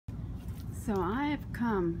So I have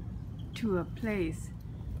come to a place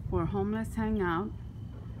where homeless hang out.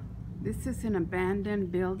 This is an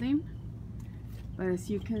abandoned building, but as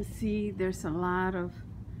you can see, there's a lot of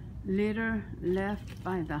litter left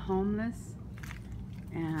by the homeless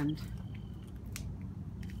and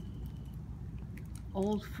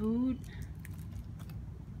old food.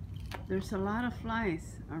 There's a lot of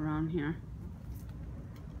flies around here.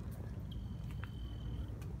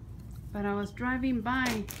 But I was driving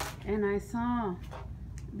by and I saw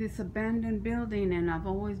this abandoned building, and I've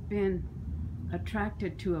always been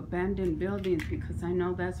attracted to abandoned buildings because I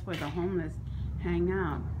know that's where the homeless hang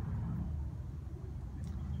out.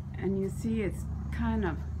 And you see it's kind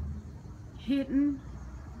of hidden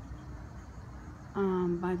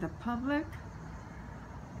by the public,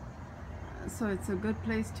 so it's a good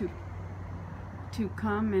place to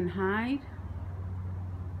come and hide.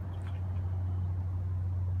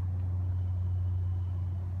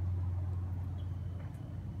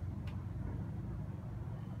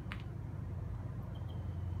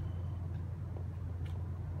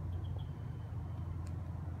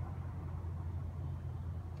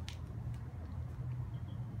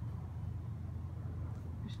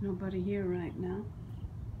 There's nobody here right now.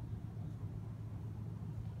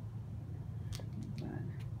 But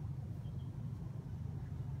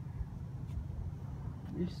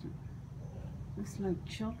looks like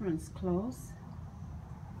children's clothes.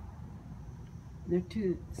 They're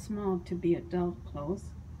too small to be adult clothes.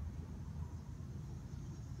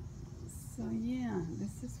 So yeah,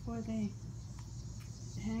 this is where they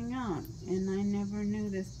hang out, and I never knew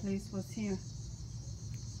this place was here.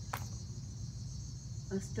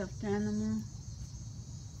 A stuffed animal,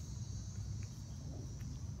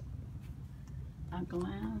 a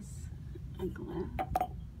glass.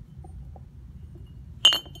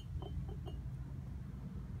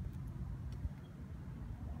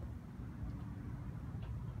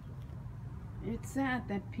 It's sad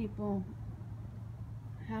that people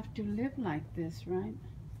have to live like this, right?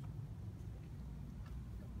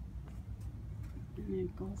 And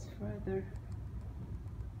it goes further.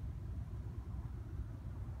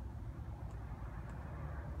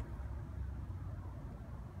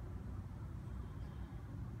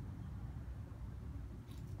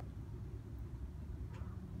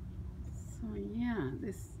 So yeah,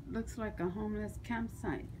 this looks like a homeless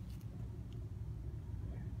campsite.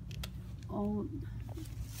 Old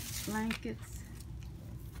blankets,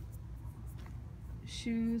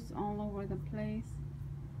 shoes all over the place,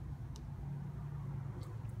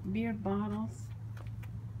 beer bottles.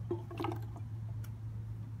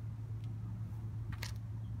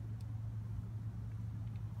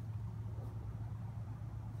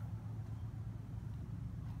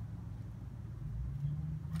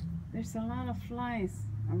 There's a lot of flies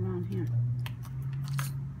around here.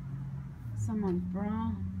 Someone's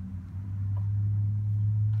bra,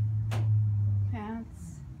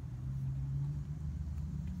 pants.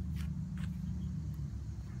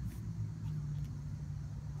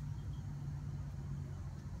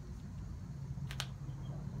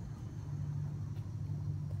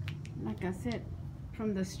 Like I said,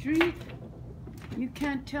 from the street, you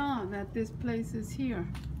can't tell that this place is here.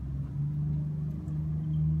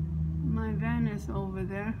 My van is over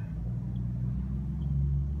there.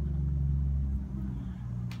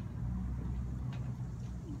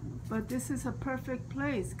 But this is a perfect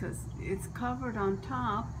place because it's covered on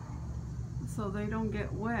top so they don't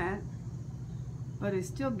get wet. But it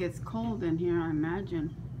still gets cold in here, I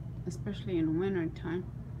imagine, especially in winter time.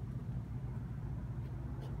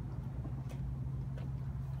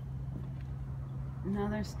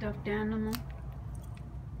 Another stuffed animal.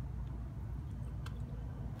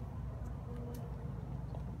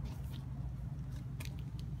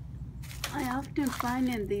 I often find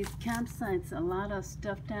in these campsites a lot of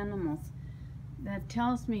stuffed animals. That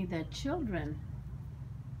tells me that children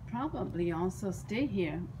probably also stay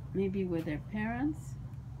here, maybe with their parents.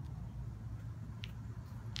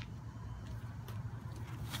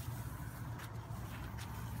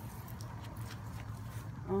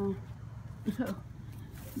 Oh,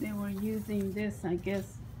 they were using this, I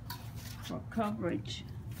guess, for coverage.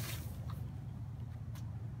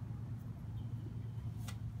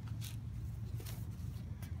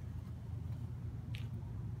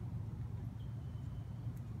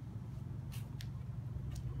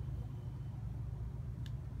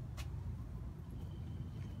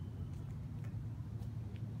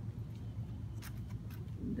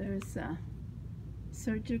 There's a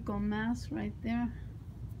surgical mask right there.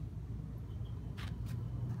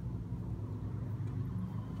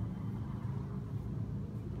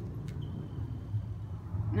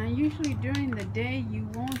 Now usually during the day you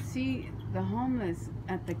won't see the homeless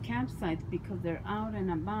at the campsites because they're out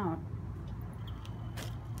and about.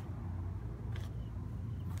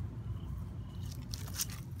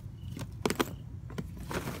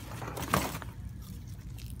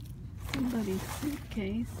 Somebody's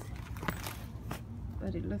suitcase,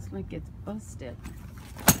 but it looks like it's busted.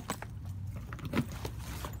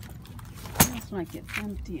 Looks like it's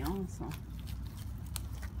empty also.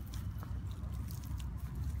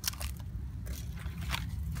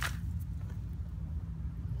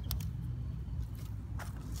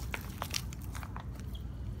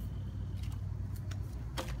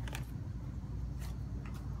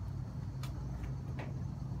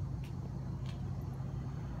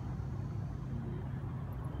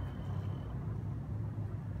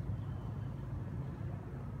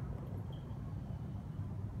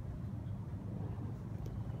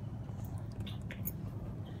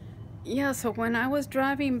 Yeah, so when I was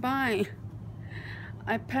driving by,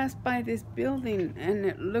 I passed by this building and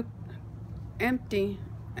it looked empty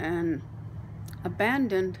and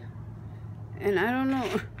abandoned. And I don't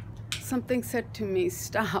know, something said to me,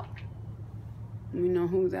 stop. You know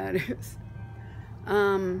who that is.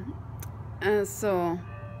 And so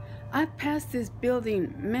I've passed this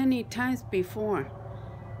building many times before,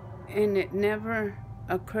 and it never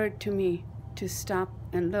occurred to me to stop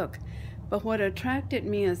and look. But what attracted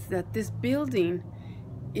me is that this building,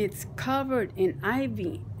 it's covered in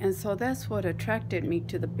ivy, and so that's what attracted me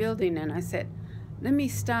to the building. And I said, let me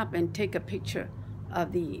stop and take a picture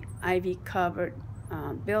of the ivy covered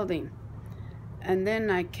building. And then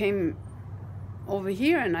I came over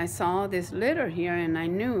here and I saw this litter here, and I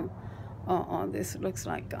knew, oh, this looks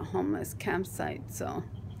like a homeless campsite. So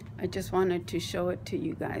I just wanted to show it to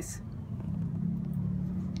you guys.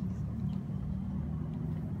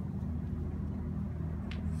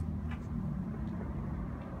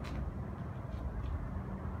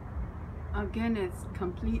 Again, it's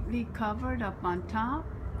completely covered up on top,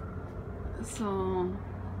 so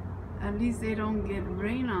at least they don't get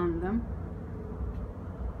rain on them.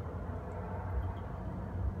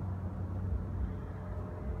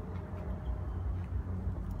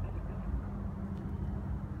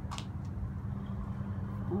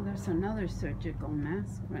 Oh, there's another surgical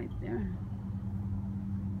mask right there.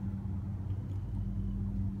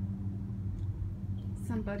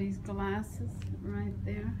 Somebody's glasses right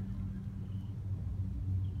there.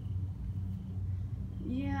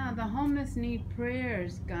 Yeah, the homeless need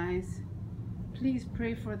prayers, guys. Please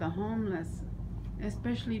pray for the homeless,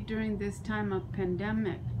 especially during this time of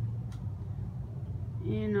pandemic.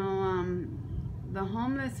 You know, the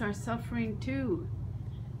homeless are suffering too,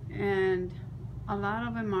 and a lot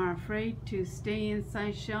of them are afraid to stay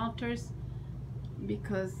inside shelters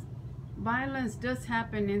because violence does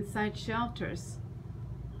happen inside shelters,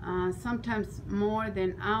 sometimes more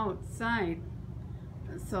than outside.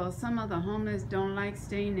 So some of the homeless don't like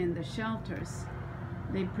staying in the shelters.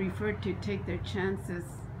 They prefer to take their chances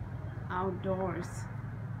outdoors.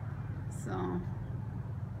 So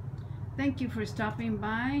thank you for stopping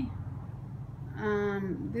by.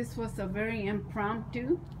 This was a very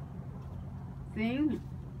impromptu thing.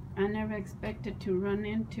 I never expected to run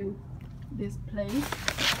into this place.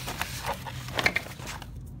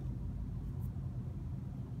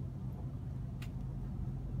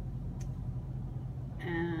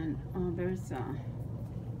 Oh, there's a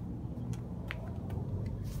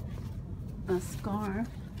scarf.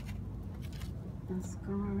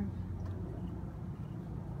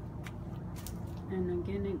 And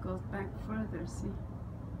again, it goes back further, see?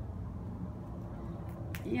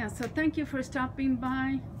 Yeah, so thank you for stopping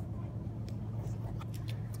by.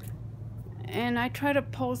 And I try to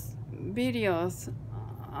post videos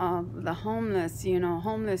of the homeless, you know,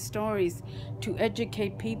 homeless stories to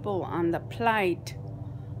educate people on the plight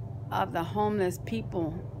of the homeless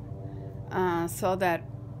people, so that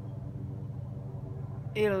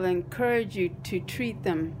it'll encourage you to treat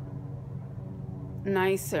them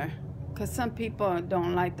nicer, because some people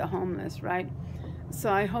don't like the homeless, right?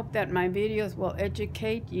 So I hope that my videos will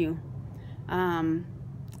educate you and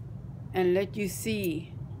let you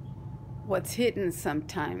see what's hidden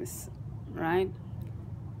sometimes, right?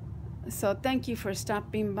 So thank you for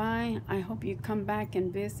stopping by. I hope you come back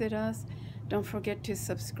and visit us. Don't forget to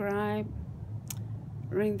subscribe,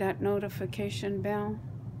 ring that notification bell,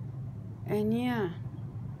 and yeah,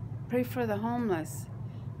 pray for the homeless.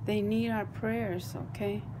 They need our prayers,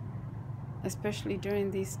 okay? Especially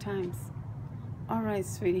during these times. All right,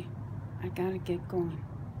 sweetie, I gotta get going.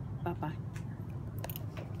 Bye-bye.